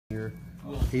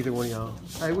Either one of y'all.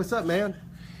 Hey, what's up, man?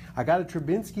 I got a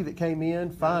Trubinsky that came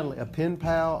in, finally. A Pen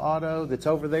Pal auto that's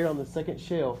over there on the second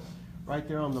shelf. Right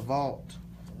there on the vault.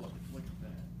 Look at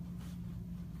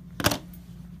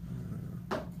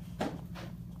that.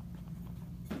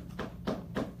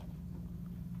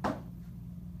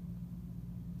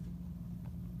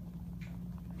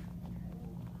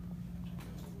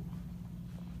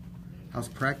 How's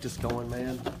practice going,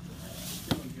 man? Doing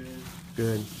good.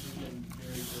 Good. We've been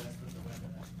very blessed with the weather.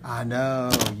 I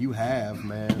know, you have,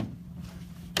 man.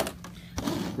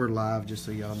 We're live, just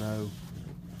so y'all know.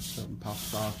 Something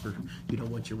pops off, or you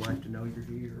don't want your wife to know you're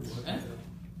here, or whatever.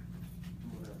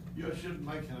 You shouldn't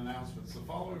make an announcement. The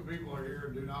following people are here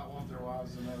and do not want their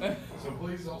wives to know. So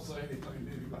please don't say anything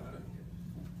to anybody.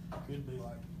 Could be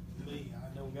like me.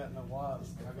 I don't got no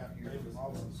wives. I got David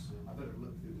Wallace. I better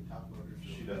look through the top loaders.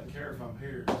 She doesn't care if I'm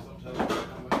here. Just don't tell her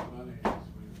how much money it is.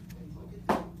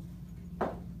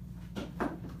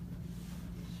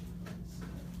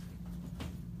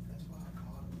 That's why I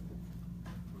caught him.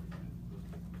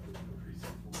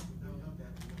 No, not that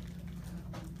one.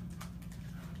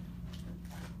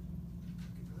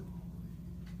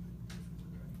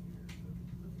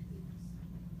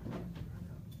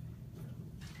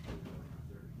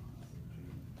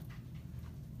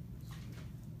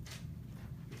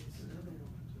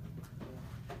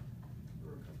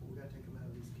 We gotta take them out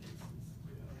of these cases.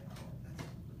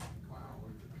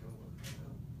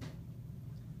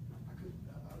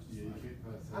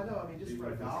 I know, I mean, just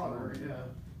for $1, yeah.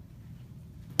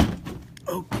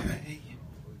 Okay.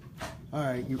 All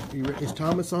right, is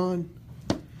Thomas on?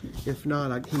 If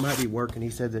not, he might be working. He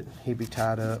said that he'd be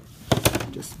tied up.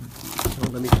 Just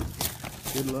let me.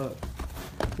 Good luck.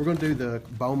 We're gonna do the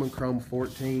Bowman Chrome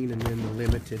 14 and then the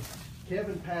limited.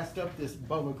 Kevin passed up this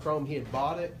Bowman Chrome. He had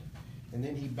bought it, and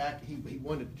then he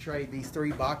wanted to trade these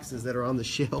 3 boxes that are on the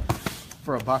shelf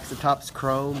for a box of Topps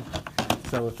Chrome.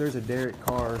 So if there's a Derek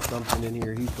Carr or something in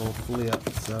here, he's gonna flip.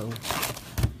 So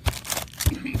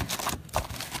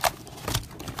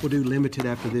we'll do limited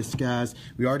after this, guys.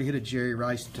 We already hit a Jerry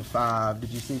Rice to 5.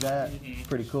 Did you see that? Mm-hmm.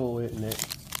 Pretty cool, isn't it?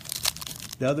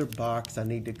 The other box I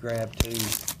need to grab too,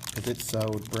 because it's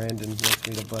sold. Brandon wants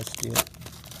me to bust it.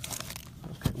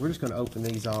 Okay, we're just gonna open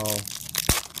these all.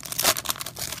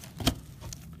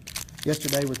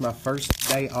 Yesterday was my first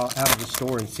day out of the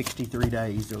store in 63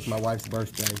 days. It was my wife's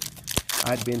birthday.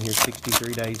 I'd been here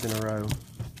 63 days in a row.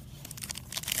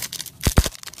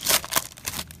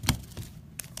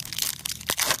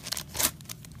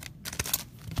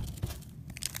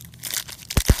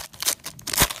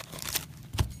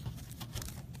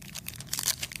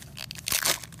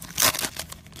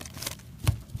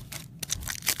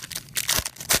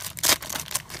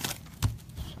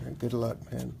 All right, good luck,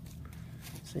 man.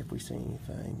 See if we see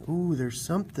anything. Ooh, there's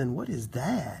something. What is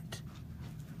that?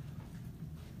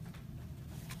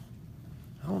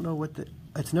 I don't know what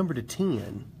it's numbered to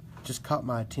 10. Just caught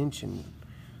my attention.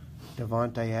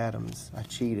 Devontae Adams. I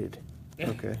cheated.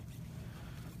 Okay.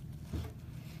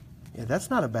 Yeah,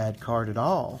 that's not a bad card at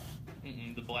all.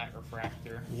 The black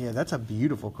refractor. Yeah, that's a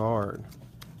beautiful card.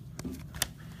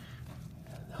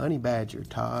 Honey Badger,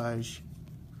 Taj.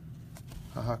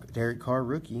 Derek Carr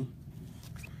rookie.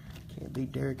 Can't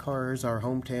beat Derek Carr. Here's our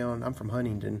hometown. I'm from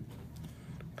Huntington.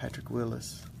 Patrick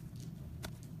Willis.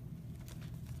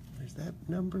 Is that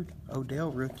numbered?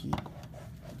 Odell rookie.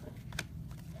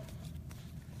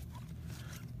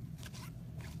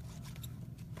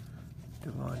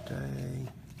 Devontae.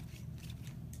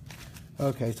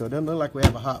 Okay, so it doesn't look like we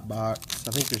have a hot box.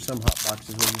 I think there's some hot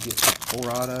boxes where you get 4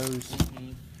 autos.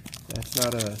 That's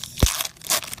not us.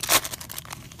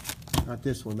 Not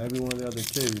this one. Maybe one of the other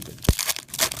 2. But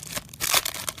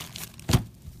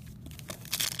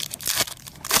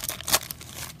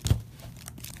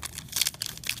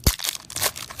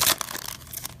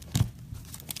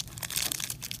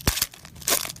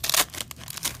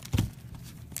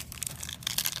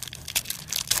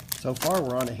so far,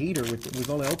 we're on a heater. We've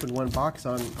only opened 1 box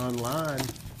online.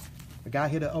 A guy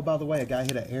hit a. Oh, by the way, a guy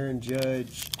hit an Aaron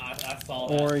Judge I saw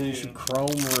that orange too. chrome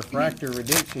refractor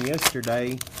redemption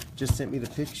yesterday. Just sent me the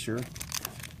picture.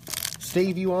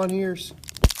 Steve, you on here?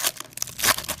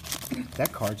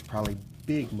 That card's probably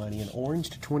big money. An orange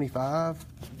to 25.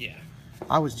 Yeah.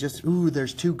 I was just. Ooh,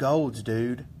 there's 2 golds,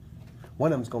 dude.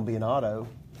 One of them's gonna be an auto.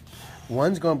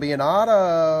 One's gonna be an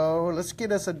auto. Let's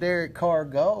get us a Derek Carr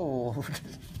gold.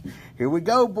 Here we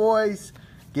go, boys.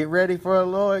 Get ready for a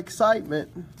little excitement.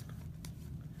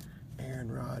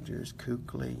 Aaron Rodgers,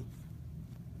 Kuechly.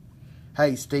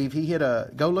 Hey, Steve, he hit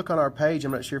a... Go look on our page.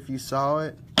 I'm not sure if you saw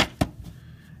it.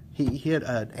 He hit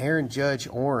an Aaron Judge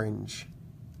orange.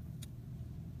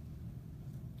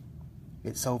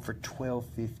 It sold for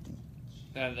 $12.50.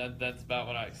 That's about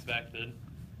what I expected.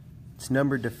 It's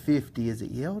numbered to 50. Is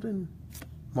it Yeldon?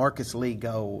 Marcus Lee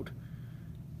Gold.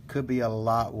 Could be a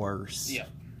lot worse. Yep.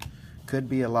 Could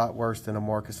be a lot worse than a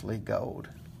Marcus Lee Gold.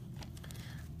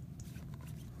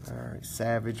 All right,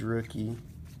 Savage rookie.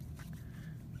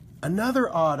 Another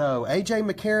auto. AJ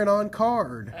McCarron on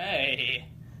card. Hey.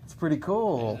 It's pretty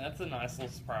cool. Yeah, that's a nice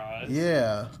little surprise.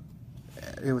 Yeah.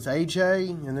 It was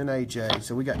AJ and then AJ.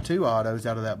 So we got 2 autos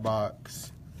out of that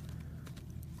box.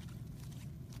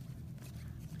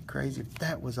 Crazy if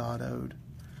that was autoed.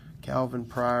 Calvin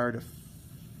Pryor to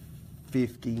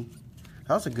 50.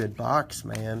 That was a good box,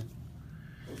 man.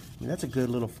 I mean, that's a good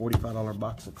little $45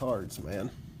 box of cards, man.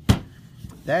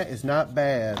 That is not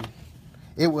bad.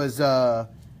 It was,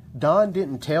 Don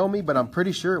didn't tell me, but I'm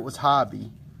pretty sure it was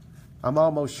hobby. I'm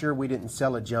almost sure we didn't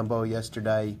sell a jumbo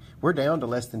yesterday. We're down to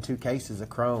less than 2 cases of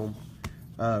Chrome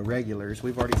regulars.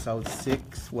 We've already sold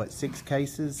 6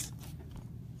 cases?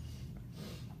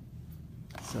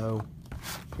 So,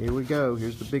 here we go.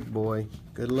 Here's the big boy.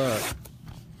 Good luck.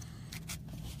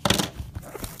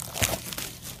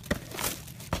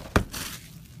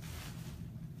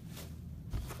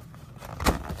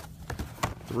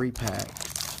 Three packs.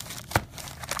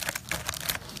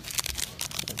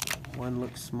 One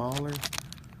looks smaller.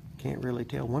 Can't really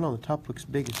tell. One on the top looks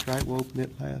biggest, right? We'll open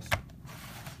it last.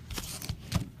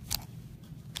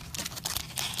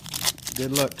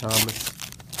 Good luck, Thomas.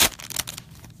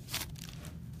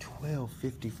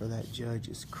 $12.50 for that Judge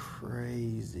is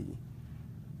crazy.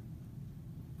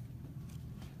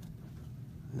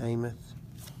 Namath.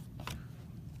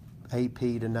 AP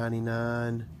to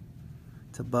 99.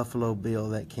 It's a Buffalo Bill.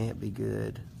 That can't be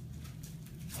good.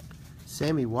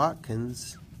 Sammy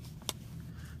Watkins.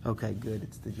 Okay, good.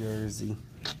 It's the jersey.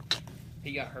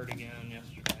 He got hurt again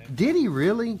yesterday. Did he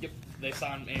really? Yep. They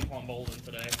signed Anquan Bolden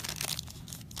today.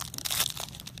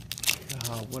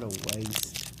 Oh, what a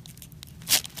waste.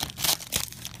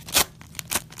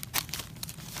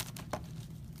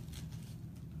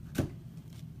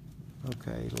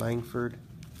 Okay, Langford.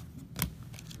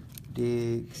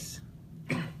 Diggs.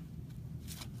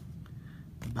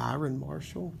 Byron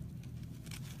Marshall.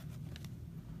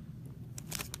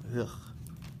 Ugh.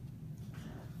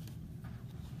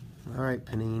 All right,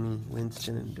 Panini,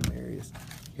 Winston, and Demarius.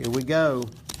 Here we go.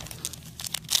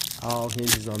 All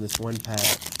hinges on this one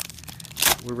pack.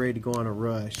 We're ready to go on a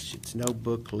rush. It's no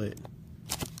booklet.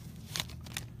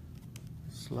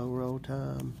 Slow roll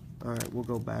time. All right, we'll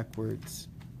go backwards.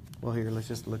 Well, here, let's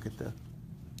just look at the...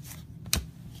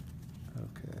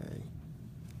 Okay.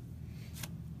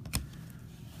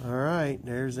 All right,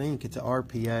 there's ink. It's an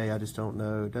RPA. I just don't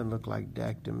know. It doesn't look like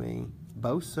Dak to me.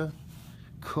 Bosa.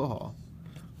 Cool.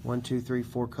 1, 2, 3,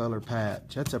 4 color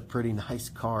patch. That's a pretty nice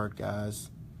card, guys.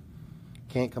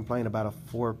 Can't complain about a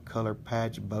 4 color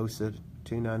patch. Bosa,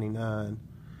 $2.99.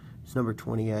 It's number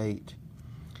 28.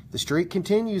 The streak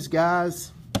continues,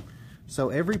 guys. So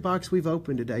every box we've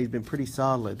opened today has been pretty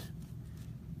solid.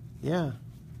 Yeah.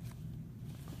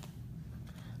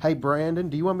 Hey, Brandon,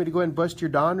 do you want me to go ahead and bust your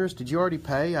Donruss? Did you already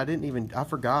pay? I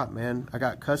forgot, man. I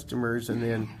got customers, and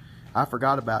then I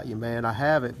forgot about you, man. I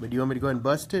have it, but do you want me to go ahead and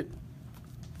bust it?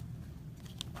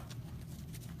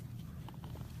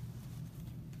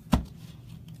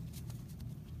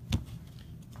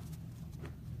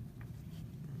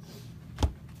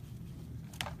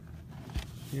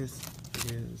 This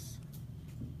is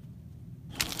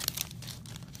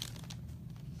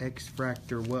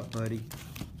X-Fractor what, buddy?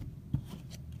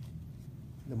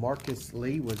 The Marcus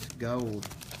Lee was gold.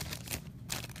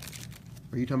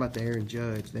 Or are you talking about the Aaron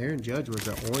Judge? The Aaron Judge was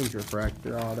an orange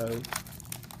refractor auto.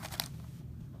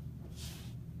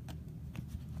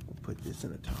 We'll put this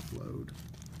in a top load.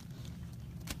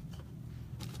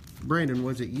 Brandon,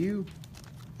 was it you?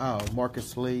 Oh,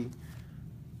 Marcus Lee.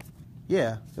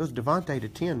 Yeah, it was Devontae to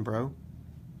 10, bro.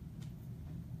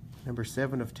 Number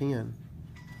 7 of 10.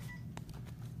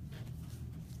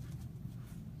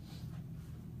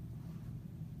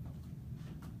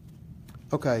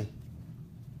 Okay.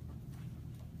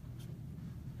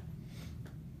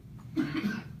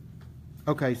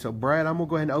 Okay, so Brad, I'm going to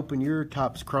go ahead and open your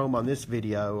Topps Chrome on this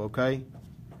video, okay?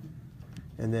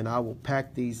 And then I will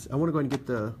pack these. I want to go ahead and get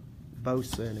the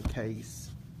Bosa in a case.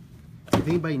 If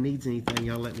anybody needs anything,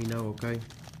 y'all let me know, okay?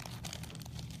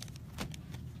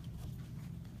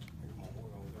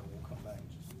 We'll come back in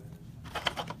just a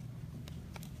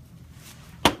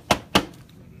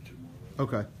minute.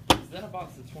 Okay. Is that a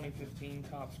box of 2015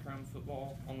 Topps Chrome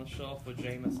football on the shelf with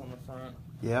Jameis on the front?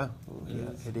 Yeah, It yeah,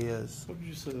 is. it is. What did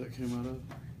you say that came out of?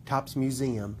 Topps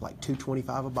Museum, like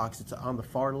 $2.25 a box. It's on the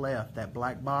far left, that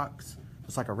black box.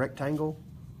 It's like a rectangle.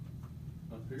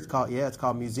 here? It's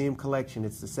called Museum Collection.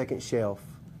 It's the second shelf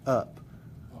up.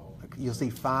 Oh, You'll see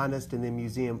Finest and then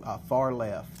Museum far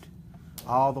left,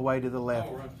 all the way to the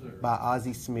left right there. by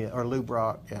Ozzie Smith or Lou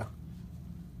Brock. Yeah.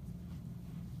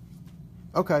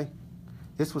 Okay.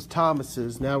 This was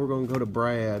Thomas's. Now we're going to go to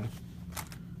Brad.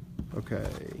 Okay.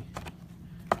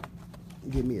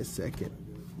 Give me a second.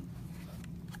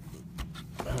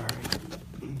 All right.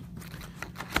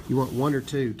 You want one or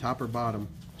two, top or bottom?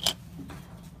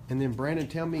 And then Brandon,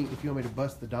 tell me if you want me to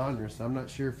bust the Donruss. I'm not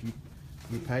sure if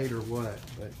you paid or what,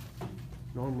 but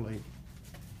normally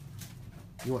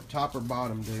you want top or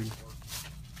bottom, dude.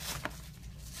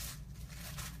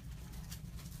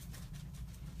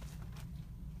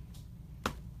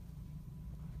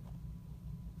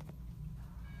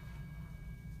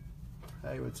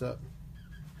 Hey, what's up?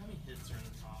 How many hits are in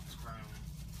the Topps Chrome?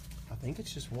 I think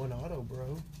it's just one auto,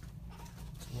 bro.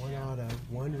 It's one auto,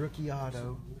 one rookie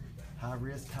auto. High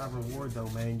risk, high reward, though,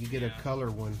 man. You get a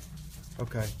color one.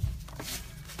 Okay.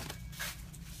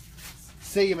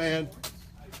 See you, man.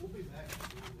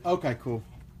 Okay, cool.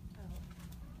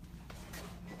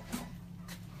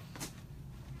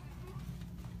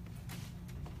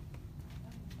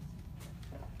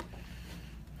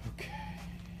 Okay.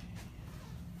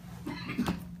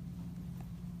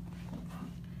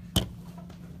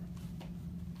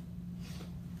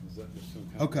 Is that just some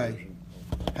kind Okay. of version?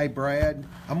 Hey, Brad,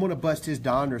 I'm going to bust his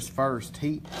Donruss first.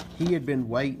 He had been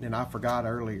waiting, and I forgot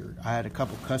earlier. I had a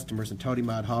couple customers and told him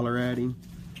I'd holler at him.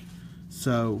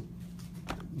 So,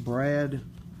 Brad,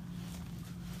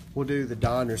 we'll do the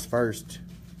Donruss first.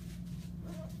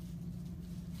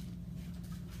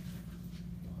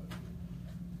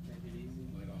 Make it easy.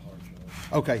 Laid a hard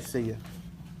shot. Okay, see ya.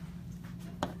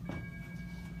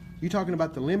 You talking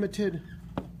about the limited?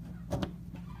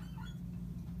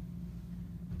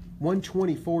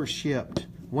 124 shipped,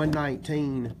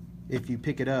 119 if you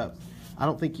pick it up. I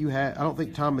don't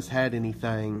think Thomas had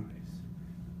anything.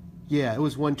 Yeah, it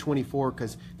was 124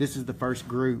 because this is the first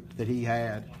group that he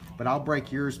had. But I'll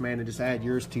break yours, man, and just add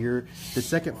yours to the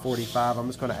second 45. I'm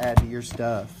just going to add to your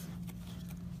stuff.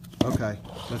 Okay,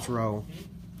 let's roll.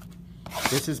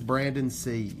 This is Brandon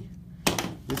C.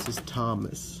 This is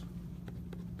Thomas.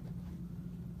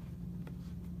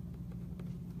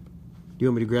 Do you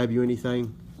want me to grab you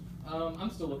anything? I'm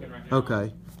still looking right now.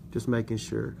 Okay, just making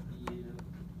sure. Yeah.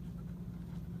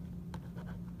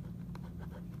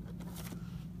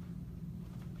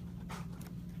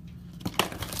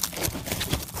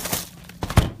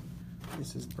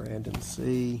 This is Brandon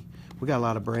C. We got a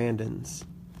lot of Brandons.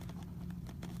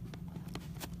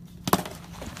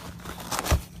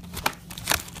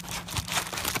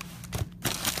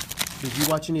 Did you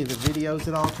watch any of the videos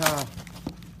at all, Ty?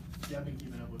 Yeah, I've been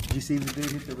keeping up with Did you see the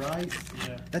dude hit the right?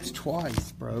 Yeah. That's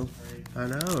twice, bro. Crazy. I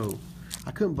know.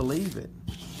 I couldn't believe it.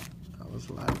 I was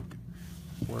like,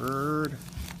 word.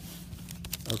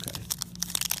 Okay.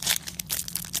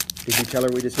 Did you tell her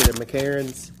we just hit a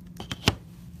McCarran's?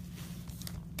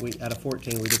 Out of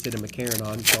 14, we just hit a McCarran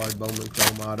on card Bowman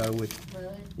Chrome auto with. Really?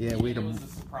 Yeah, we It had was a. a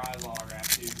surprise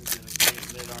autograph too, because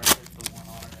they'd already picked the one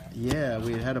autograph. Yeah,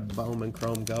 we had a Bowman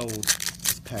Chrome Gold.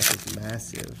 This pack is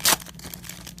massive.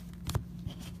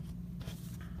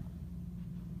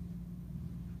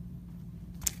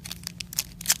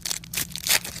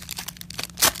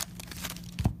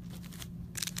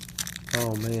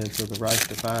 Oh man, so the Rise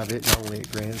to 5 isn't only a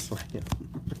Grand Slam.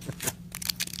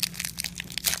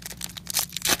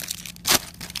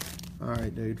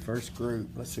 Alright, dude, first group.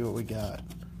 Let's see what we got.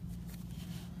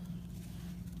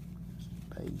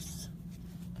 Base.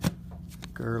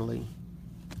 Gurley.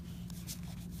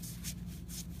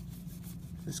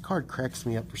 This card cracks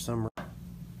me up for some reason.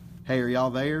 Hey, are y'all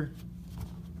there?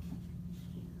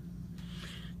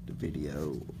 The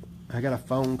video. I got a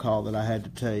phone call that I had to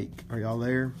take. Are y'all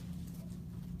there?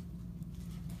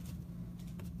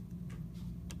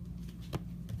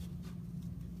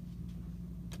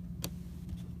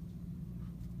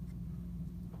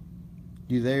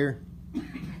 You there?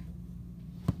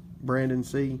 Brandon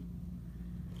C?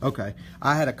 Okay.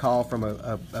 I had a call from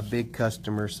a big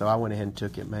customer, so I went ahead and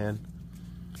took it, man.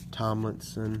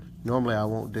 Tomlinson. Normally I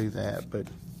won't do that, but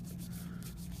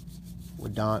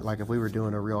with Don, like if we were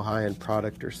doing a real high-end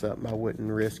product or something, I wouldn't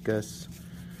risk us.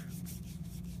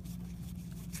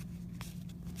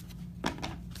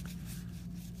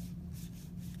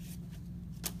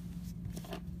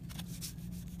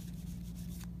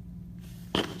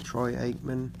 Troy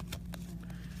Aikman.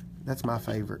 That's my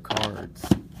favorite cards.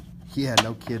 Yeah,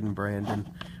 no kidding, Brandon.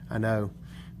 I know.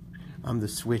 I'm the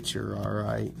switcher, all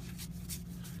right.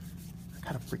 I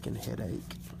got a freaking headache.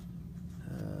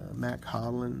 Mac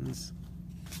Hollins.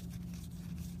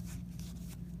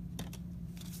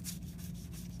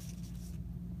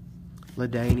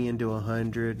 LaDainian to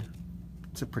 100.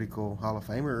 It's a pretty cool Hall of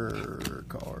Famer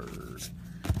card.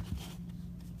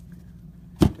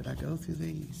 Did I go through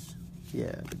these?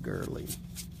 Yeah, the Gurley.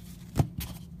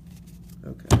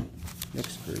 Okay,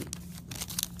 next group.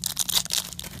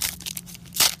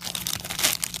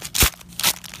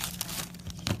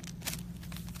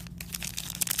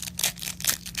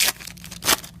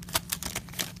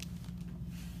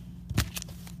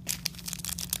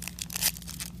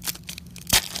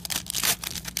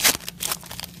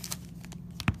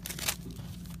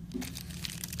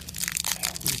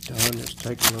 These Donners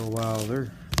take a little while.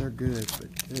 They're good,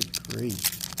 but good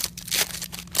grief.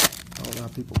 I don't know how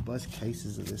people bust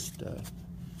cases of this stuff.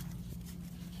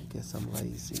 I guess I'm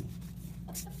lazy.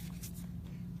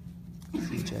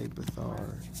 CJ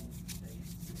Bethard.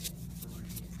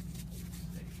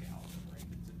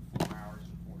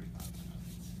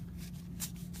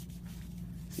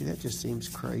 See, that just seems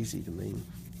crazy to me.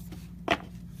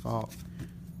 Fault.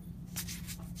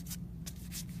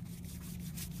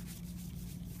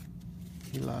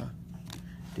 Eli.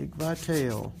 Dick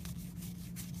Vitale.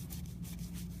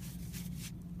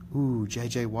 Ooh,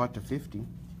 J.J. Watt to 50.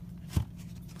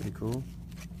 Pretty cool.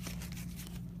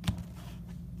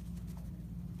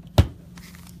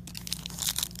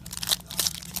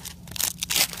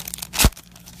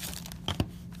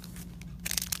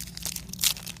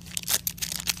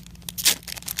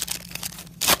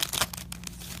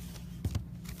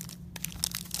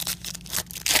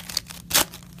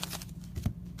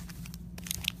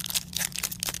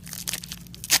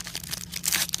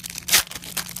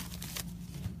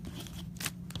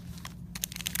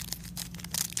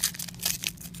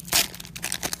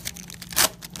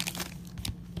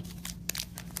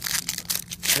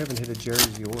 I haven't hit a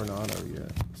jersey or an auto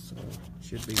yet, so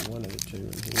should be one of the two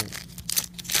in here.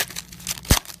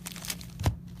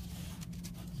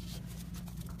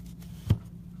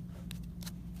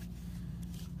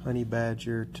 Honey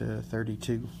Badger to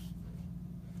 32.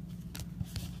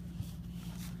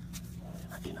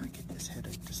 I cannot get this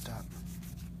headache to stop.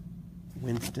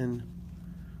 Winston,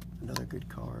 another good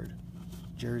card.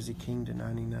 Jersey King to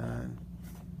 99.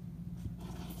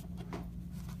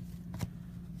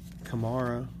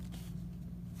 Kamara.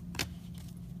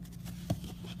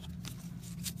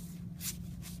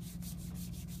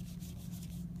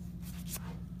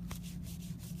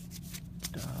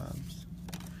 Dobbs.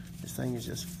 This thing is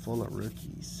just full of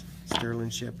rookies. Sterling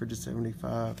Shepard to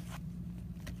 75.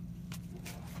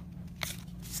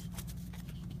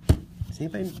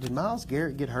 Did Myles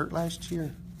Garrett get hurt last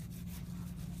year?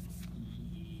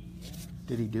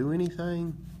 Did he do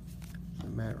anything?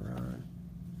 Matt Ryan.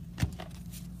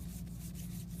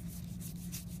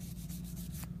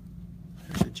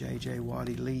 There's a J.J. Watt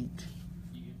Elite.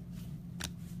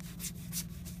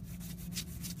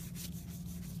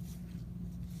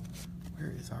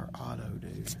 Where is our auto,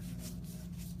 dude?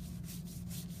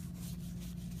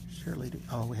 Surely,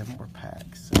 oh, we have more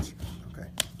packs. That's right. Okay.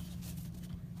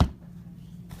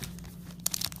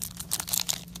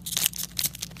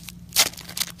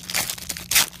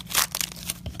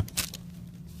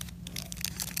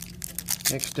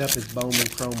 Next up is Bowman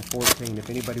Chrome 14. If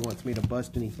anybody wants me to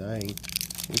bust anything,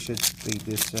 we should speed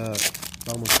this up.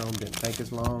 Bowman Chrome didn't take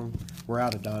as long. We're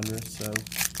out of Donruss, so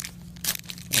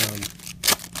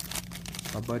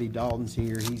our buddy Dalton's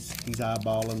here. He's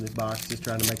eyeballing the boxes,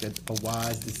 trying to make a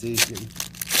wise decision.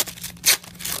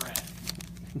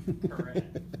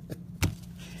 Correct.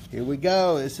 Here we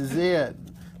go. This is it.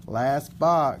 Last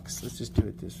box. Let's just do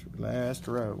it this last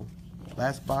row.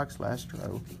 Last box, last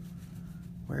row.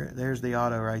 There's the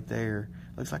auto right there.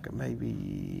 Looks like it may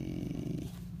be.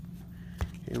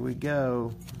 Here we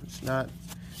go.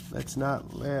 Let's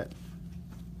not let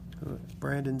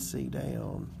Brandon C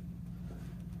down.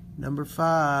 Number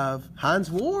 5, Hines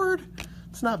Ward.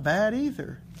 It's not bad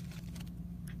either.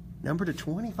 Number to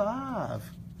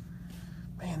 25.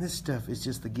 Man, this stuff is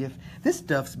just the gift. This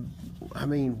stuff's, I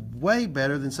mean, way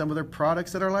better than some of their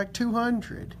products that are like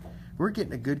 200. We're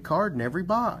getting a good card in every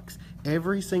box.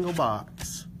 Every single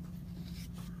box.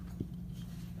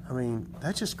 I mean,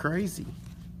 that's just crazy.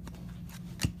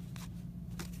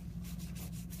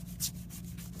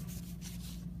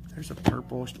 There's a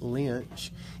purple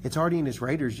Lynch. It's already in his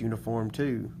Raiders uniform,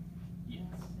 too. Yes.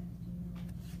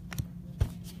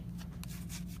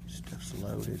 Stuff's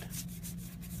loaded.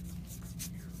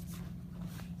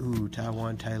 Ooh,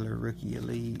 Taiwan Taylor, Rookie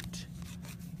Elite.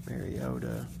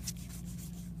 Mariota.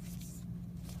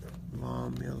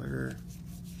 Von Miller.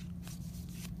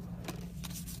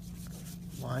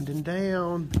 Winding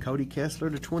down. Cody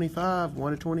Kessler to 25.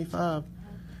 1 to 25.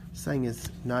 This thing is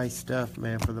nice stuff,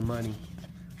 man, for the money.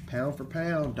 Pound for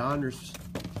pound. Donruss.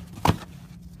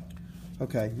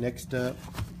 Okay, next up.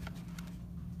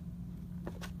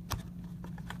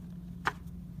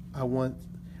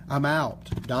 I'm out.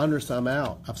 Donruss, I'm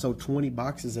out. I've sold 20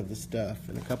 boxes of the stuff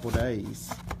in a couple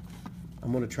days.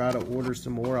 I'm going to try to order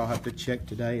some more. I'll have to check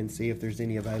today and see if there's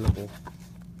any available.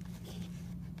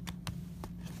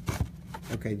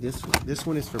 Okay, this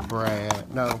one is for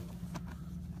Brad. No.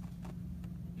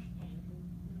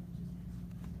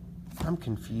 I'm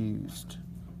confused.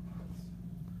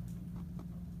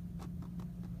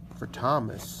 For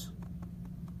Thomas.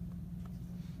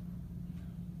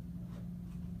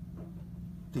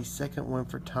 The second one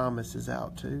for Thomas is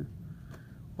out too.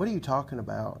 What are you talking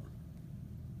about?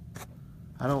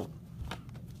 I don't.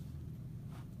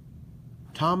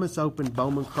 Thomas opened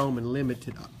Bowman Chrome and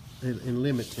limited.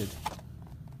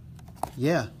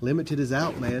 Yeah, limited is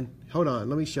out, man. Hold on,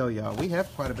 let me show y'all. We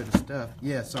have quite a bit of stuff.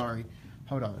 Yeah, sorry.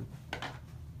 Hold on.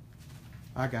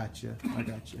 I got you.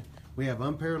 We have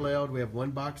Unparalleled. We have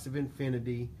one box of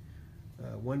Infinity,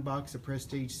 one box of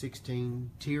Prestige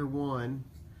 16, Tier 1.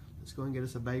 Let's go and get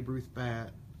us a Babe Ruth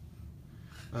bat.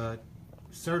 We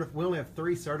only have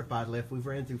 3 certified left. We've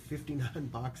ran through 59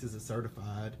 boxes of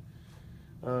certified.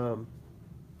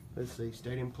 Let's see,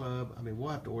 Stadium Club. I mean, we'll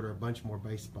have to order a bunch more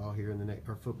baseball here in the next,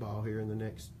 or football here in the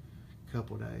next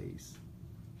couple days.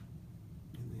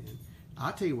 And then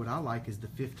I'll tell you what I like is the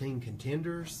 15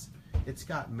 contenders. It's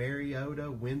got Mariota,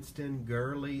 Winston,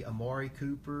 Gurley, Amari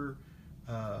Cooper,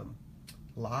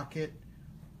 Lockett.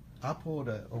 I pulled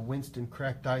a Winston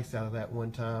cracked ice out of that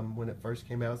one time when it first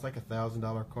came out. It's like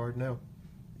 $1,000 card. No,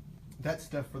 that's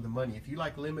stuff for the money. If you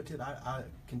like limited,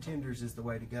 contenders is the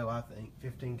way to go, I think.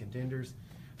 15 contenders.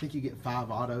 I think you get 5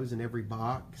 autos in every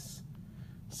box.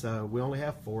 So we only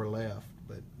have 4 left,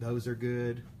 but those are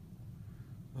good.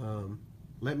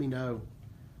 Let me know.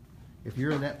 If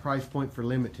you're in that price point for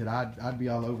limited, I'd be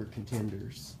all over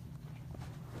contenders.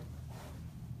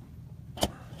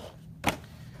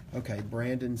 Okay,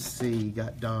 Brandon C.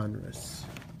 got Donruss.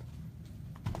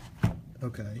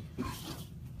 Okay.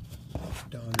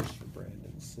 Donruss for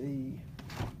Brandon C.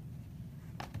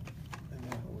 And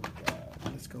now we got,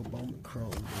 let's go Bowman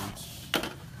Chrome, dudes.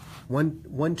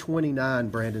 129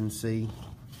 Brandon C.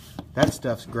 That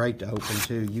stuff's great to open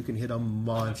too. You can hit a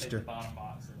monster.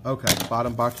 Okay,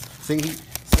 bottom box. See,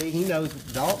 he knows.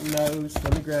 Dalton knows.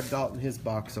 Let me grab Dalton his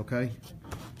box, okay?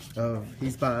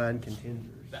 He's buying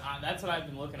contenders. That's what I've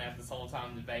been looking at this whole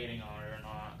time, debating on it or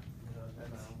not.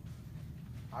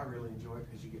 I really enjoy it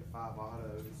because you get 5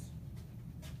 autos.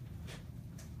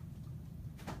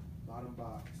 Bottom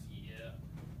box. Yeah.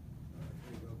 All right,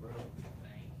 here you go, bro.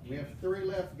 Thank you. We have 3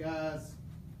 left, guys.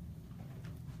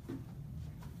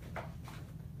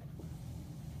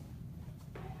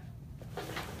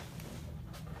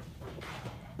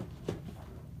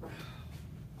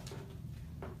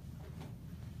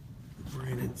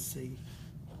 Brandon C.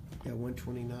 Yeah,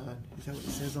 129. Is that what it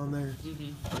says on there?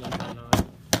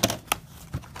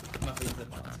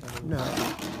 No.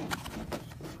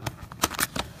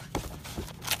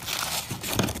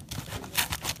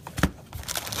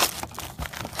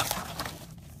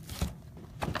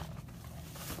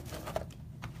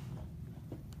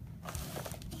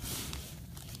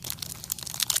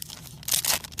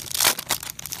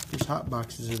 There's hot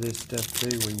boxes of this stuff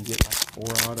too, where you get like 4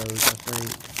 autos, I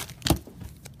think.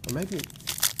 Or maybe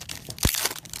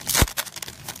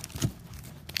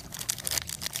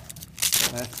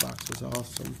the last box was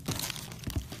awesome.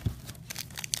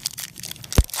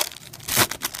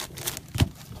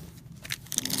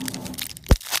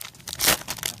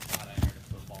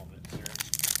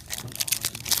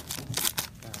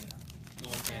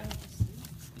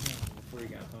 Before you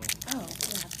got home. Oh, I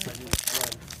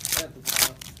had the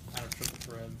top out of triple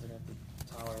threads. I got the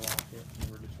Tyler Lockett,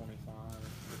 number to 25,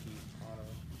 rookie auto.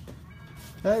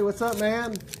 Hey, what's up,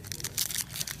 man?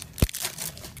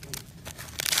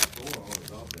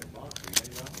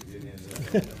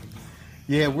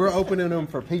 Yeah, we're opening them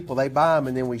for people. They buy them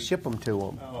and then we ship them to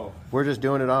them. Oh. We're just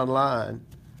doing it online.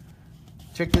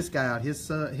 Check this guy out.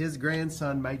 His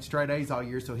grandson made straight A's all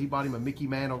year, so he bought him a Mickey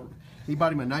Mantle. He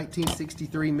bought him a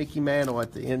 1963 Mickey Mantle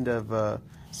at the end of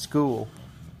school.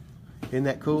 Isn't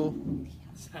that cool?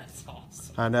 That's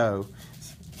awesome. I know.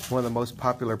 It's one of the most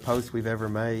popular posts we've ever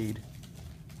made.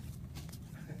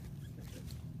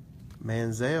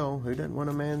 Manziel. Who doesn't want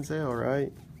a Manziel,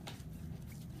 right?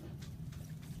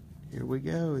 Here we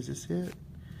go. Is this it?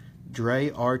 Dre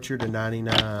Archer to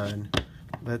 99.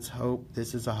 Let's hope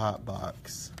this is a hot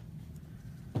box.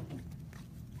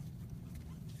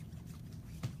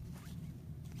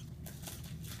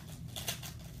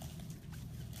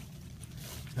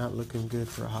 Not looking good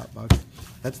for a hot box.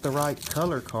 That's the right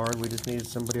color card. We just needed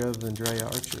somebody other than Dre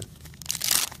Archer.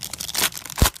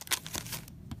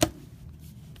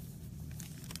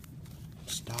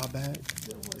 back.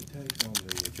 What it takes on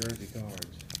the jersey cards.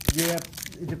 Yeah,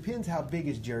 it depends how big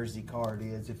his jersey card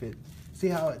is. If it, see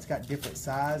how it's got different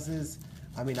sizes?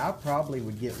 I mean, I probably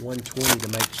would get 120 to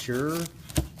make sure,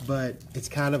 but it's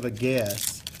kind of a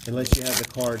guess. Unless you have the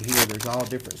card here, there's all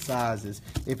different sizes.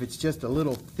 If it's just a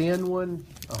little thin one,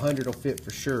 100 will fit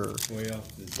for sure. Well,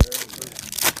 the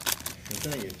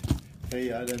thing is,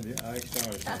 see, I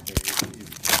started something.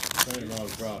 Sonny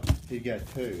Ron's brought. He got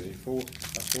two. A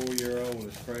 4-year-old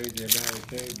is crazy about it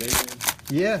too. Damon.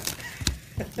 Yeah,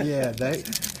 yeah,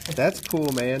 that's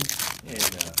cool, man. And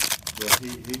but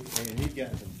he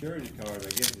got some jersey cards. I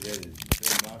guess he had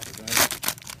his box of things.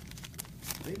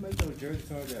 They make those jersey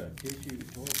cards out of tissue,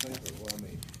 toilet paper. Well, I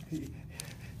mean,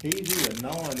 he's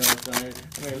annoying those things.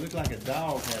 I mean, it looked like a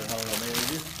dog had a hold on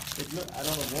it. It look, I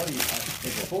don't know what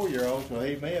it's a 4-year-old, so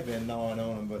he may have been gnawing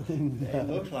on them, but it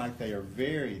looks like they are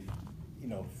very,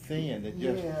 thin. That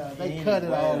just They cut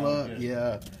it all up.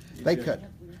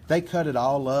 They cut it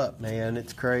all up, man.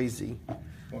 It's crazy.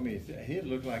 I mean, it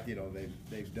looked like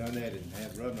they've done that and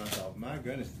had rubbed. And I thought, my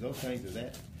goodness, those things are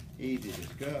that easy to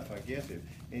scuff. I guess if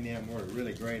any of them were to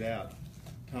really grade out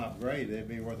top grade, they'd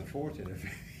be worth a fortune.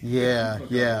 Yeah,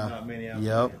 yeah. Not many of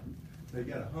them. Yep. They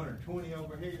got 120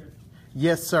 over here.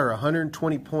 Yes, sir.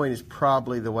 120 point is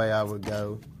probably the way I would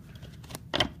go.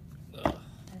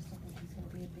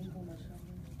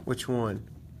 Which one?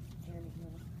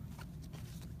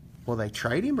 Will they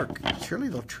trade him, or surely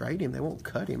they'll trade him? They won't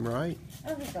cut him, right? I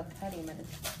don't think they'll cut him. I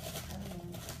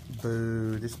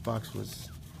Boo! This box was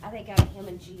think out of him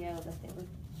and Gio that they would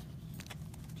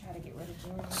try to get rid of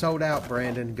Jeremy. sold out.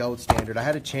 Brandon, gold standard. I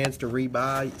had a chance to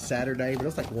rebuy Saturday, but it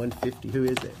was like 150. Who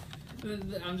is it?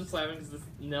 I'm just laughing because this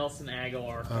Nelson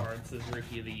Aguilar card says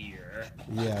Rookie of the Year.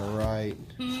 Yeah, right.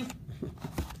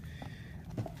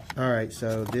 All right,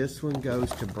 so this one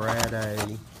goes to Brad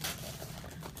A.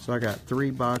 So I got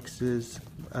 3 boxes.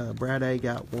 Brad A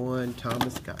got 1.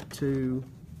 Thomas got 2.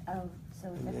 Oh, so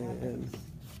what And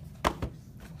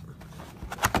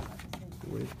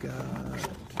we've got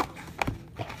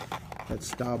that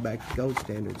Staubach gold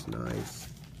standard's nice.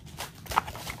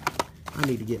 I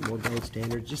need to get more gold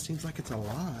standards. Just seems like it's a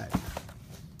lot.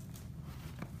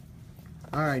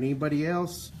 All right, anybody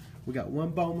else? We got 1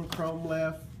 Bowman Chrome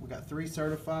left. We got 3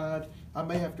 certified. I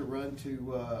may have to run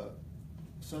to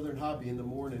Southern Hobby in the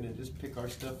morning and just pick our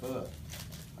stuff up.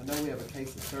 I know we have a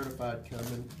case of certified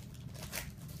coming.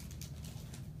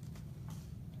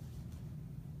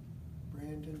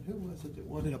 Brandon, who was it that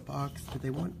wanted a box? Did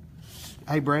they want?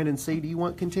 Hey, Brandon C., do you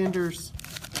want contenders?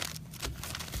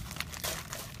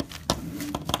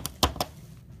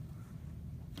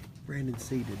 Brandon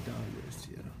C. did Donruss,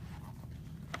 yeah.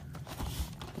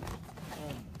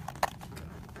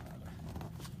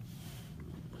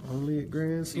 Only at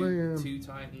Grand Slam. Two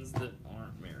Titans that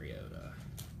aren't Mariota.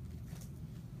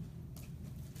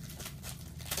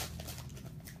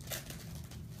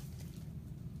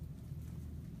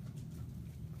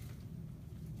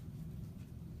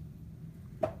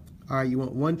 All right, you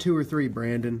want 1, 2, or 3,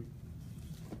 Brandon?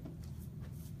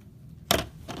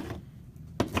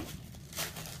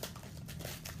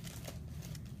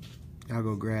 I'll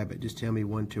go grab it. Just tell me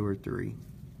 1, 2, or 3.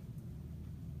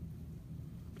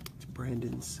 It's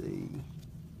Brandon C.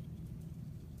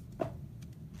 All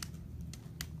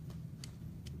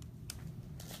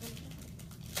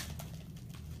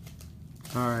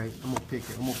right, I'm gonna pick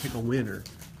it. I'm gonna pick a winner.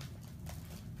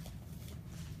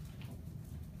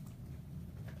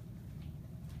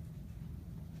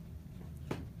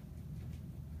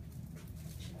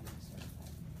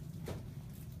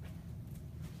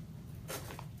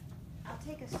 I'll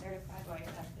take a certified while you're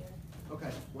up there.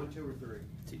 Okay, 1, 2, or 3.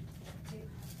 Two.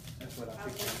 That's what I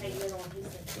was gonna say middle and he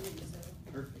said two, so.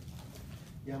 Perfect.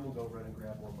 Yeah, I'm gonna go run and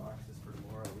grab more boxes for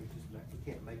tomorrow. We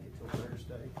can't make it till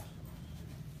Thursday,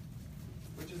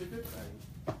 which is a good thing.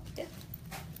 Yeah.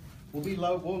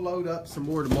 We'll load up some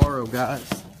more tomorrow, guys.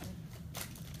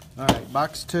 All right,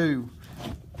 box 2,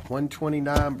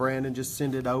 129. Brandon, just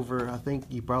send it over. I think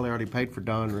you probably already paid for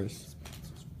Donruss.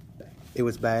 It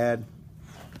was bad.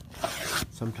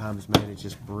 Sometimes, man, it's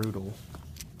just brutal.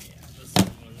 Yeah, this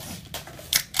one's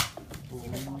The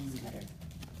box cutter.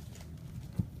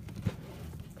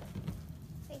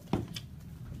 Thank you.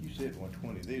 You said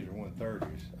 120. These are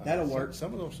 130s. That'll work.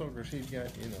 Some of those suckers he's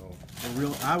got,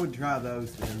 I would try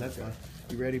those, man. That's fine.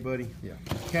 You ready, buddy? Yeah.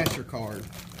 Catch your card.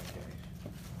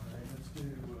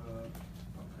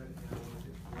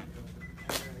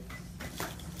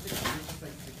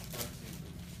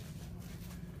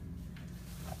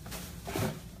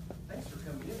 Thanks for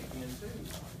coming in again, too.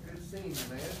 Good seeing you,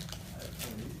 man.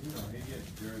 He gets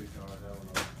jersey cards. I don't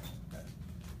know.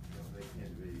 They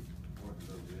tend to be worth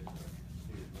a little bit.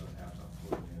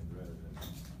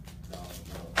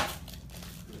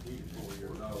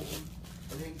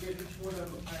 one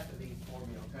of them a pack of these for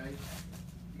me, okay?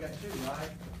 You got two, right?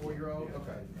 The 4-year-old?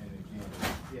 Okay. And again,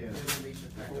 Yeah, yeah, give him each a the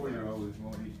pack of 4-year-old is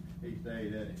one, he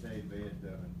stayed at it, stayed bed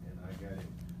stuff, and I got him,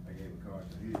 I gave a card,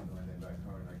 so he didn't know anything about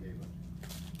card, and I gave him,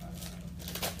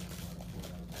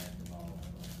 basketball, I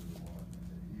don't know who it was. I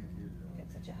said, here's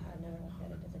It's such a high number like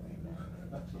that, it doesn't really matter.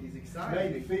 He's Made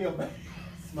excited. me feel bad.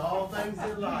 Small things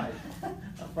in life.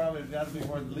 I probably got to be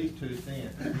worth at least 2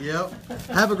 cents. Yep.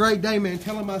 Have a great day, man.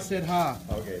 Tell him I said hi.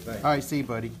 Okay, thanks. All right, see you,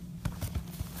 buddy.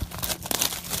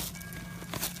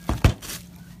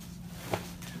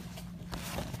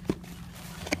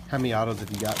 How many autos have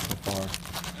you got so far?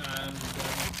 I'm going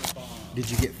with the bomb.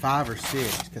 Did you get 5 or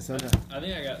 6? Because sometimes I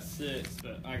think I got 6,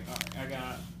 but I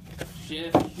got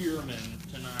Jeff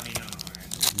Heuerman to 99.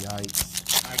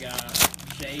 yikes. I got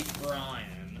Jake Bryan.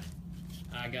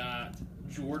 I got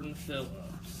Jordan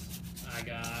Phillips. I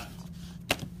got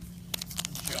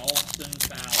Jalston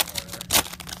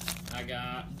Fowler. I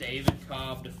got David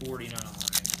Cobb to 49.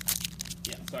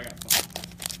 Yeah, so I got 5.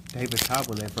 David Cobb,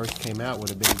 when they first came out, would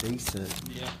have been decent.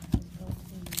 Yeah.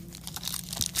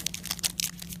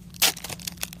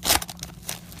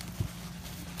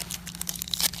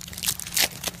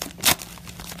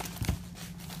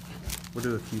 We'll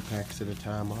do a few packs at a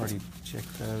time. I already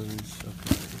checked those.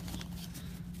 Okay.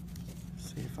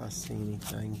 See if I see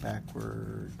anything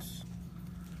backwards.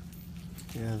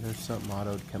 Yeah, there's something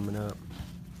autoed coming up.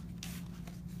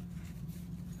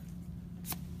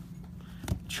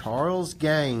 Charles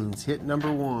Gaines, hit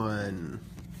number 1.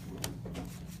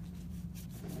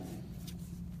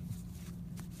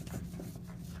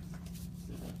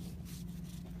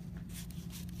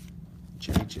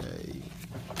 JJ.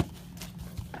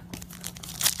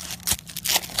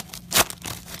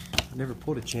 I never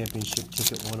pulled a championship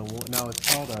ticket 101. No,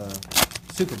 it's called a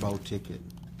Super Bowl ticket,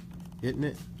 isn't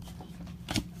it?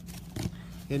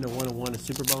 Isn't a 101 a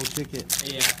Super Bowl ticket?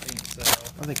 Yeah, I think so.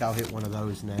 I think I'll hit one of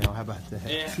those now. How about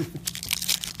that? Yeah.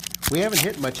 We haven't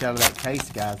hit much out of that case,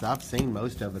 guys. I've seen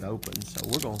most of it open, so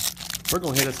we're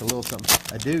gonna hit us a little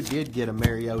something. A dude did get a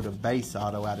Mariota base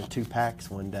auto out of 2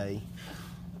 packs one day.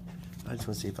 I just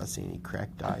want to see if I see any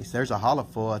cracked dice. There's a hollow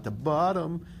full at the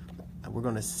bottom. We're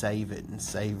gonna save it and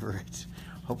savor it.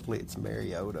 Hopefully it's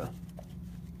Mariota.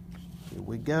 Here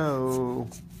we go.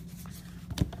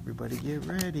 Everybody get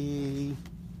ready.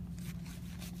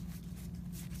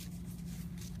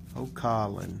 Oh,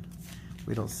 Colin.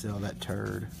 We don't sell that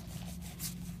turd.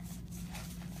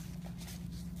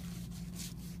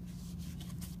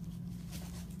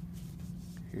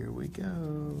 Here we go.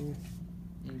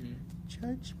 Mm-hmm.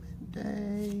 Judgment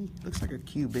Day. Looks like a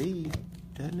QB,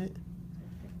 doesn't it?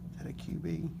 Is that a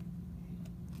QB?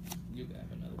 You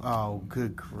have another. Oh,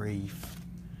 good grief.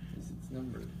 It's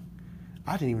numbered.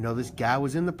 I didn't even know this guy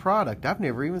was in the product. I've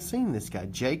never even seen this guy.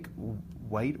 Jake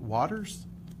Waters?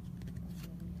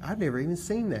 I've never even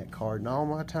seen that card in all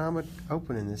my time of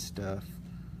opening this stuff.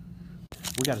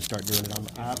 We got to start doing it on the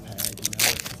iPad, you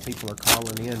know. People are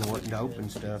calling in and wanting to open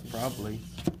stuff, probably.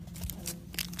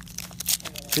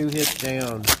 2 hits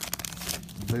down.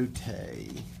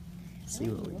 Butte. See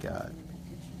what we got.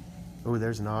 Oh,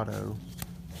 there's an auto.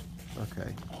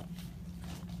 Okay.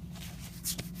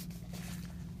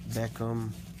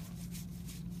 Beckham.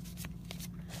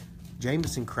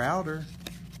 Jamison Crowder.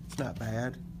 It's not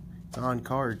bad. It's on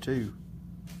card, too.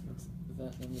 Is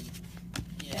that numbered?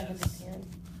 7 to 10.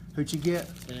 Who'd you get?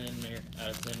 10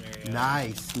 Mariota.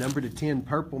 Nice. Number to 10,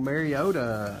 Purple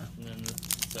Mariota. And then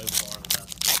so far the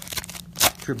best.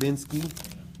 Trubinsky.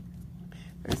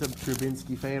 There's a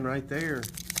Trubinsky fan right there.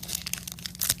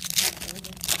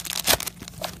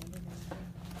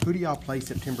 Who do y'all play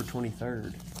September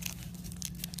 23rd?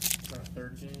 It's our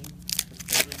 3rd game. The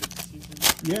 3rd week of the season.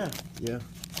 Yeah.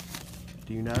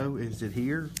 Do you know? Is it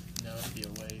here? No, it'll be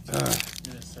away to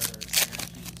Minnesota or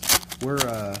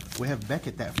Syracuse. We have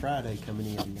Beckett that Friday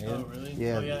coming in, man. Oh, really?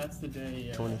 Yeah. Oh, yeah, that's the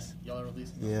day 20s. y'all are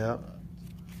releasing. Yep.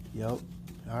 Yep.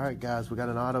 All right, guys, we got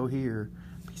an auto here.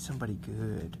 Be somebody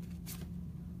good.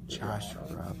 Josh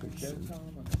Robinson.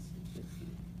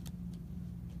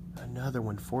 Another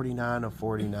one, 49 of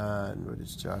 49, but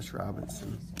it's Josh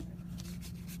Robinson.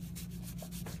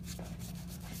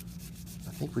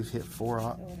 I think we've hit 4.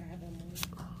 Oh, would I have them one?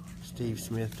 Steve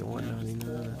Smith to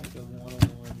 199. Like a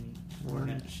 101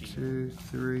 1, 2,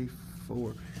 3,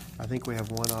 4. I think we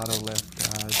have 1 auto left,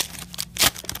 guys.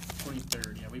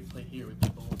 23rd. Yeah, we play here. We play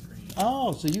Bowman Chrome.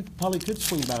 Oh, so you probably could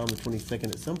swing by on the 22nd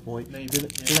at some point. Maybe, Do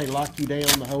they lock you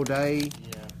down the whole day?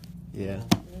 Yeah. Yeah.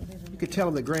 You could tell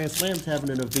them that Grand Slam's having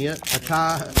an event,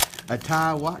 a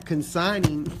Ty Watkins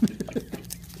signing.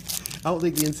 I don't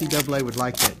think the NCAA would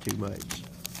like that too much.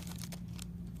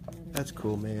 That's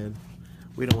cool, man.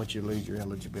 We don't want you to lose your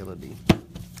eligibility.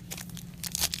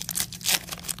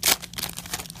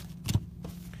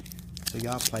 So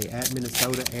y'all play at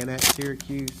Minnesota and at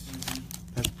Syracuse?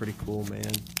 That's pretty cool,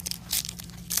 man.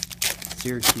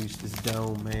 Syracuse is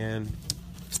dome, man.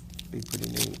 Be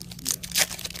pretty neat.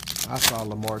 I saw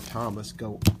Lamar Thomas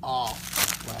go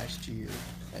off last year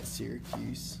at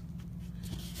Syracuse.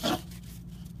 All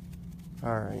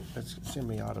right, let's see how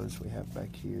many autos we have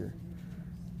back here.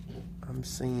 I'm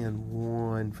seeing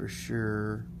one for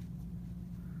sure.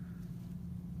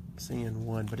 I'm seeing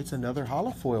one, but it's another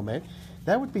holofoil, man.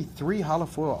 That would be 3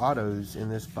 holofoil autos in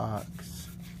this box.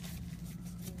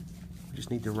 We just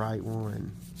need the right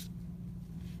one.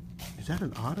 Is that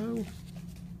an auto?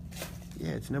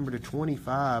 Yeah, it's number to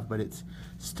 25, but it's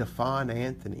Stephon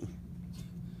Anthony.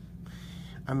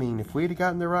 I mean, if we'd have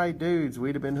gotten the right dudes,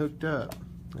 we'd have been hooked up.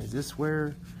 Is this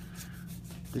where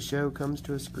the show comes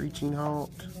to a screeching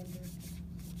halt?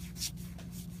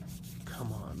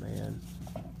 Come on, man.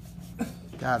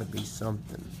 Gotta be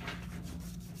something.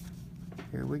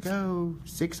 Here we go.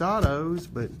 6 autos,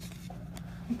 but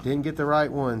didn't get the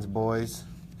right ones, boys.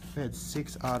 We had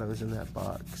 6 autos in that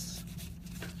box.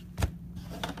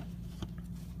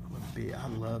 I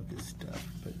love this stuff,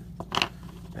 but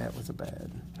that was a bad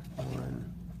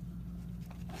one.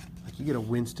 Like, you get a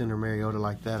Winston or Mariota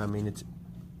like that, I mean, it's...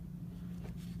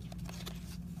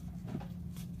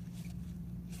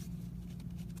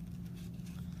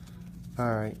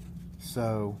 All right,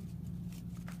 so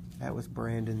that was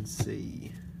Brandon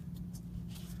C.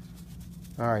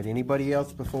 All right, anybody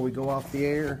else before we go off the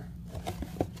air?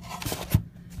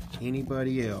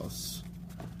 Anybody else?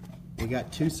 We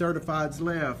got 2 certifieds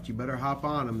left. You better hop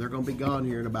on them. They're going to be gone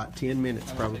here in about 10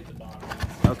 minutes, probably.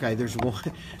 Okay,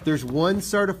 there's one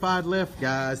certified left,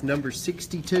 guys. Number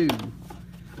 62.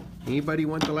 Anybody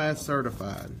want the last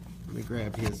certified? Let me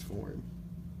grab his for him.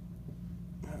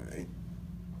 All right.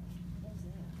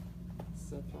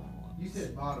 You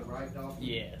said bottom, right, Dolphin?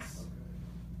 Yes. Okay.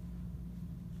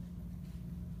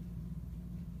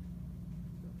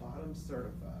 The bottom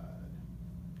certified.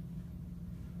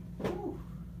 Whew.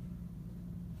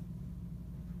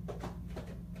 I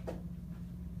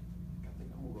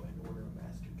think I'm gonna go ahead and order a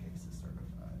master case of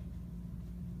certified.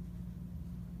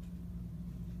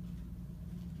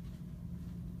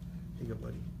 Here you go,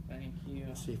 buddy. Thank you.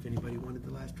 Let's see if anybody wanted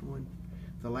the last one.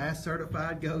 The last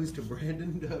certified goes to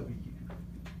Brandon W.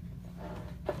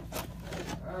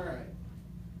 All right.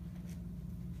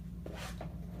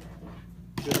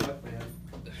 Good luck, man.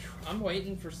 I'm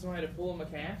waiting for somebody to pull a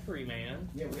McCaffrey, man.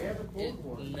 Yeah, we haven't pulled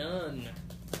one. None.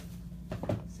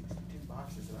 62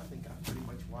 boxes, and I think I pretty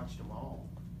much watched them all.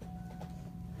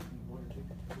 Maybe 1 or 2.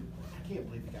 I can't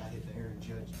believe the guy hit the Aaron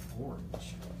Judge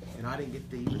orange, and I didn't get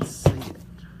to even see it.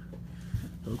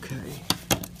 Okay.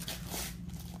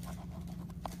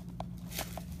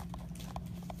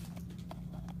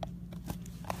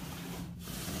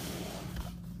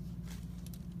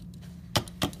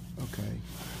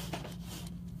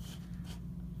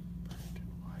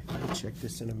 Check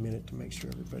this in a minute to make sure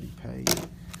everybody paid.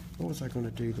 What was I going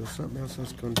to do? There was something else I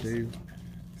was going to do.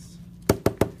 I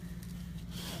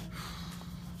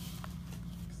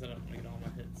don't get all my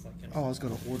hits. Oh, I was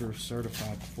going to order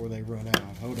certified before they run out.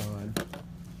 Hold on.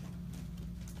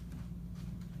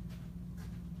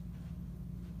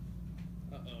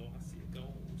 Uh-oh, I see a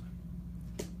gold.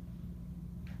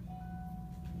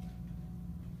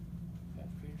 Pat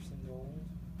Pearson gold.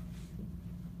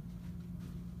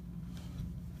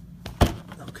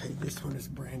 Okay, this one is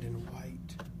Brandon White.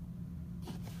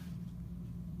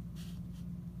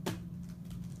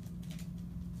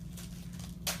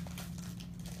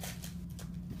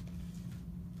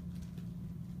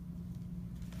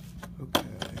 Okay.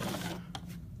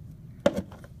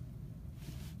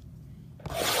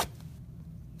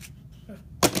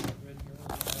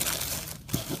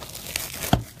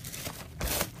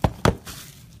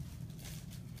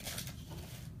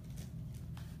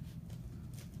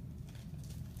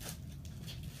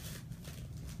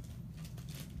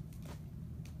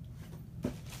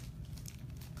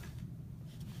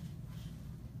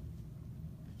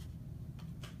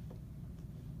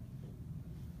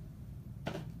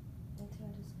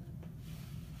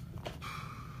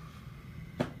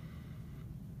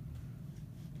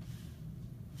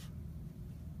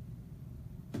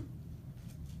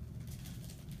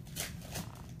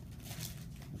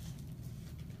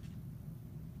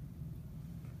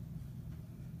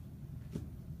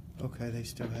 Okay, they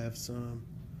still have some.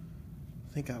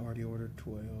 I think I already ordered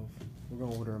 12. We're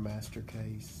going to order a master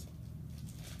case.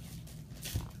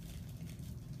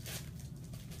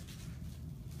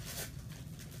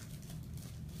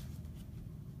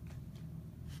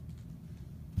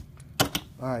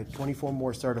 All right, 24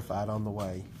 more certified on the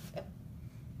way. Yep.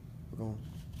 We're going.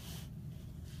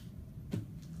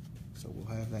 So we'll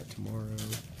have that tomorrow.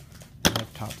 We'll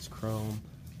have Topps Chrome.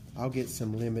 I'll get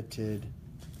some limited.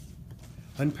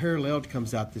 Unparalleled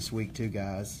comes out this week too,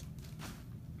 guys.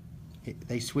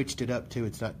 They switched it up too.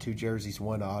 It's not 2 jerseys,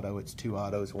 1 auto. It's 2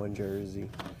 autos, 1 jersey,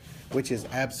 which is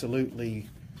absolutely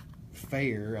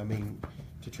fair. I mean,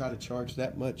 to try to charge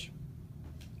that much,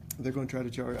 they're going to try to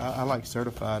charge. I like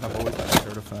certified. I've always liked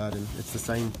certified, and it's the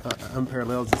same.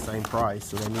 Unparalleled's the same price,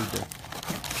 so they need to.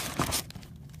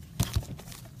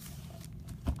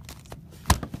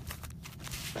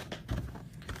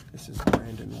 This is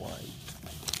Brandon White.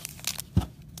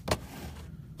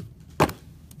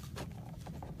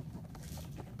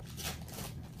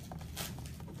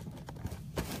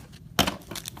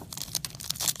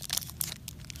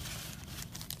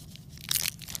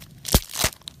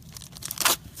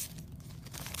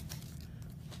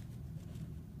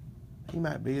 He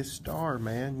might be a star,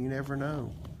 man. You never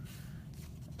know.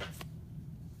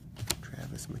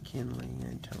 Travis McKinley,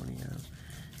 Antonio.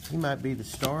 He might be the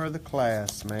star of the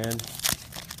class, man.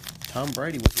 Tom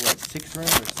Brady was what, 6th round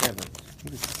or 7th? He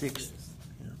was 6th.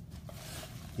 Yeah.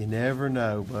 You never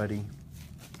know, buddy.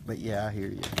 But yeah, I hear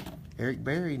you. Eric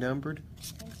Berry numbered.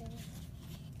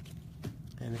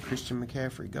 And a Christian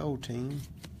McCaffrey gold team.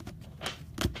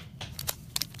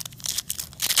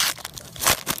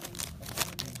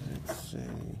 Let's see.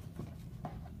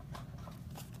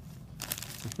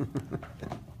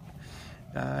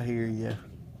 I hear you.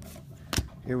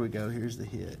 Here we go. Here's the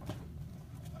hit.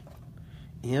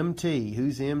 MT.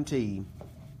 Who's MT?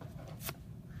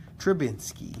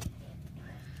 Trubinsky.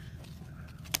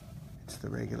 It's the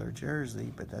regular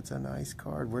jersey, but that's a nice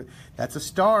card. That's a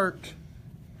start.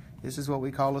 This is what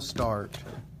we call a start.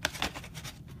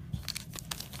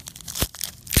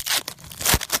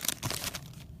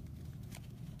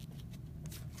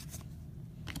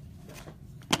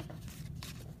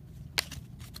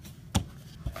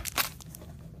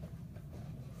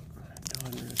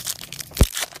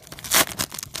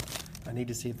 I need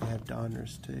to see if they have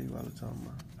Donners too while it's on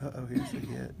my. Uh-oh, here's the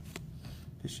hit.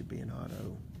 This should be an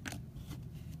auto.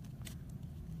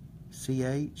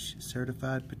 CH,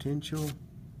 certified potential.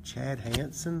 Chad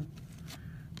Hansen.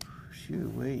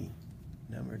 Shoo-wee.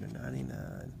 Number to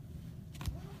 99.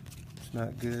 It's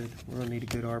not good. We're going to need a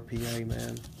good RPA,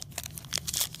 man.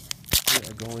 We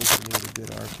are going to need a good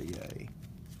RPA.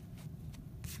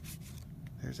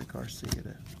 There's a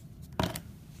Garcia.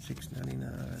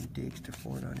 $6.99, Diggs to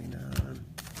 $4.99.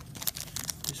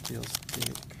 This feels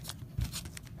thick.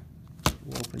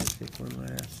 We'll open the thick one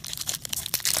last.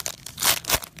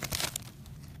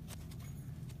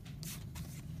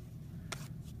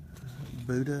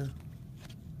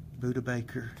 Buda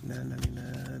Baker,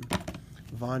 $9.99.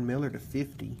 Von Miller to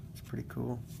 $50. It's pretty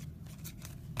cool.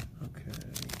 Okay.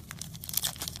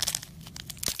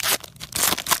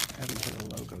 Haven't hit a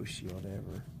logo shield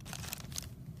ever.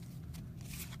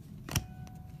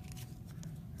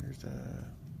 There's a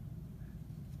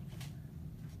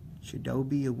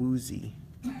Chidobe Awuzie.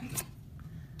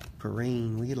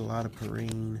 Perrine. We get a lot of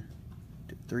Perrine.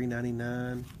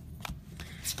 $3.99.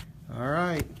 All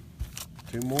right.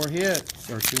 2 more hits,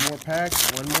 or 2 more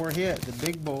packs, 1 more hit. The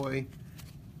big boy.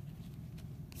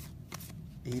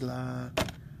 Eli.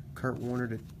 Kurt Warner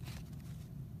to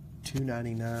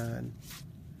 $2.99.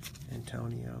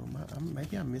 Antonio.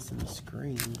 Maybe I'm missing the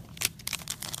screen.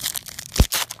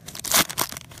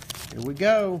 Here we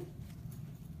go.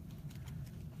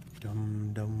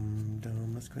 Dum, dum,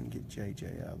 dum. Let's go ahead and get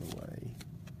JJ out of the way.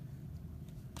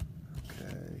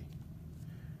 Okay.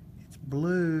 It's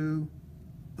blue.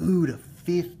 Ooh, to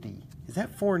 50. Is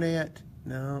that Fournette?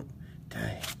 No.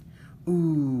 Dang.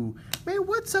 Ooh. Man,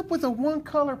 what's up with a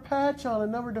 1-color patch on a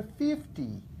number to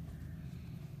 50?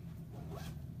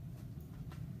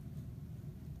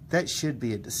 That should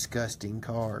be a disgusting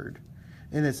card.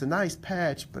 And it's a nice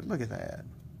patch, but look at that.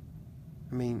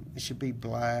 I mean, it should be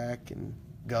black and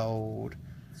gold.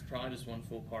 It's probably just one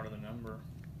full part of the number.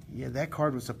 Yeah, that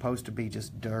card was supposed to be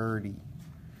just dirty.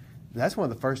 That's one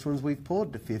of the first ones we've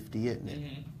pulled to 50, isn't it?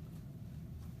 Mm-hmm.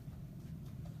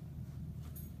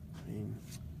 I mean,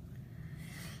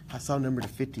 I saw number to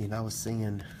 50 and I was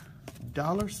seeing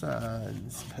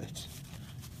 $signs, but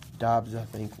Dobbs, I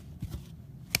think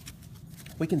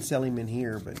we can sell him in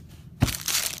here, but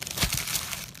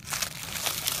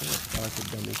I like a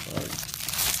dummy card.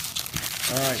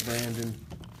 All right, Brandon.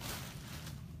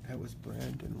 That was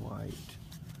Brandon White.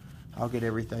 I'll get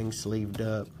everything sleeved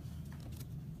up.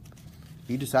 If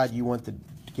you decide you want to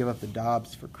give up the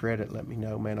Dobbs for credit, let me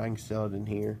know, man. I can sell it in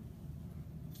here.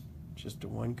 Just a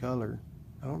 1 color.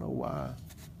 I don't know why.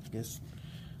 I guess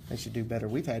They should do better.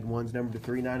 We've had ones numbered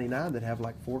to $3.99 that have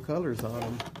like 4 colors on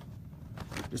them.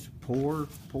 Just poor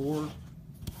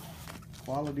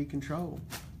quality control.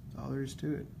 That's all there is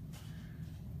to it.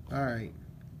 All right.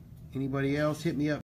 Anybody else? Hit me up.